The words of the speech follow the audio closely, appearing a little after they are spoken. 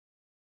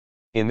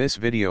In this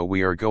video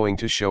we are going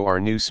to show our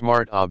new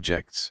smart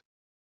objects.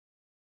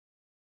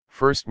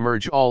 First,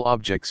 merge all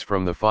objects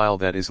from the file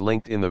that is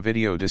linked in the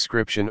video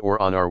description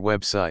or on our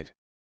website.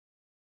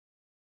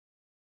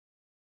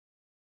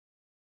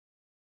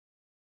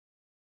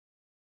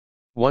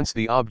 Once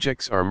the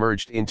objects are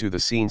merged into the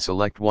scene,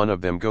 select one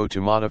of them, go to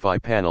Modify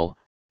panel,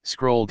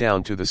 scroll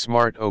down to the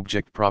Smart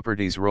Object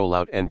Properties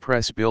rollout and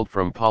press Build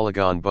from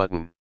Polygon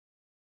button.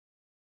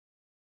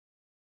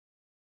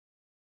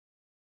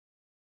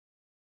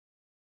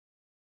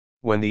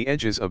 When the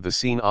edges of the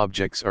scene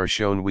objects are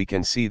shown, we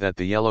can see that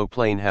the yellow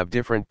plane have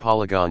different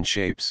polygon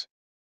shapes.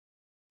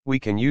 We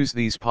can use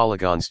these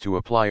polygons to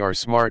apply our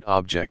smart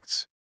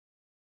objects.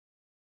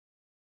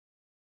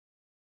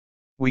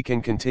 We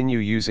can continue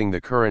using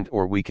the current,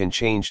 or we can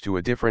change to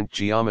a different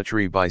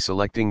geometry by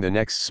selecting the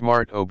next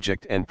smart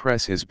object and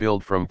press his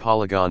Build from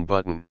Polygon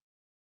button.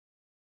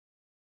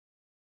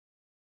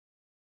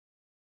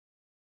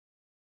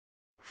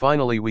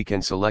 Finally, we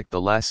can select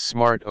the last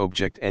smart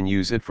object and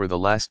use it for the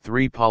last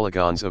 3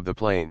 polygons of the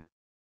plane.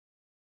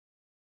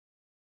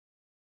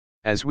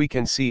 As we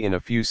can see, in a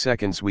few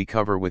seconds we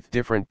cover with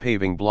different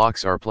paving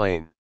blocks our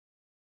plane.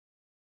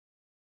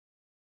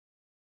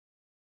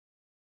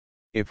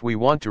 If we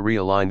want to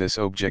realign this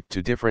object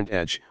to different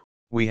edge,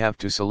 we have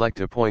to select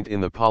a point in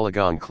the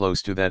polygon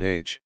close to that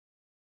edge.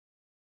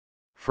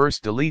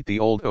 First, delete the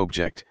old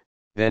object,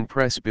 then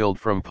press Build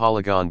from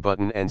Polygon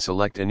button and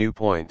select a new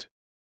point.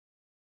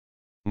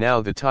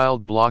 Now the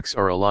tiled blocks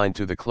are aligned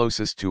to the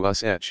closest to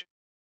us edge.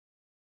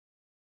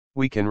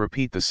 We can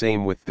repeat the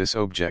same with this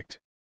object.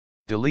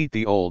 Delete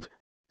the old,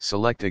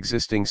 select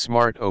existing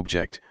smart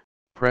object,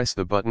 press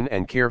the button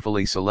and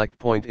carefully select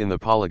point in the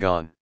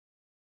polygon.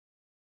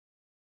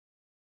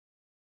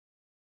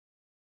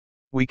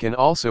 We can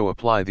also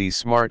apply these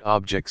smart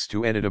objects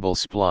to editable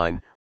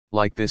spline,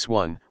 like this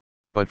one,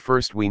 but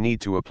first we need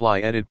to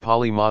apply Edit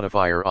Poly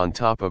modifier on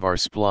top of our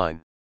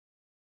spline.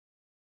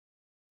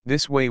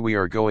 This way we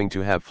are going to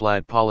have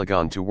flat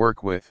polygon to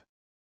work with.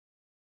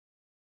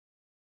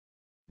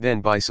 Then,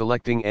 by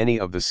selecting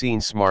any of the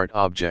scene smart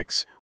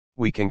objects,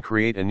 we can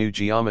create a new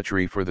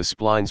geometry for the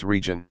splines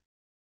region.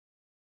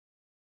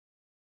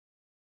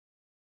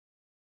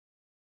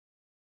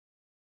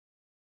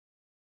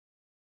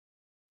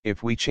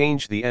 If we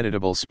change the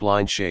editable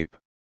spline shape,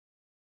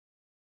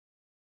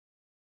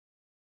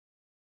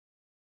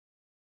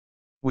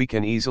 we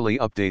can easily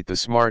update the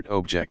smart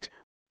object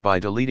by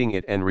deleting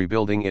it and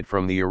rebuilding it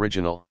from the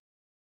original.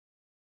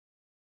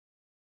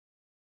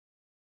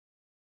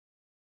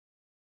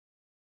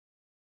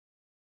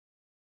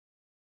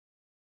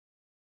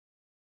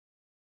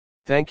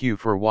 Thank you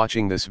for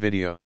watching this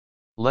video.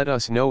 Let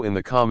us know in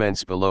the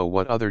comments below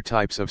what other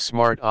types of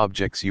smart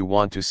objects you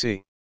want to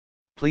see.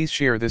 Please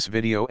share this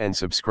video and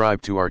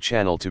subscribe to our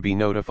channel to be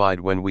notified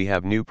when we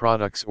have new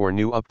products or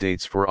new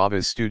updates for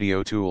Aviz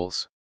Studio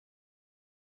Tools.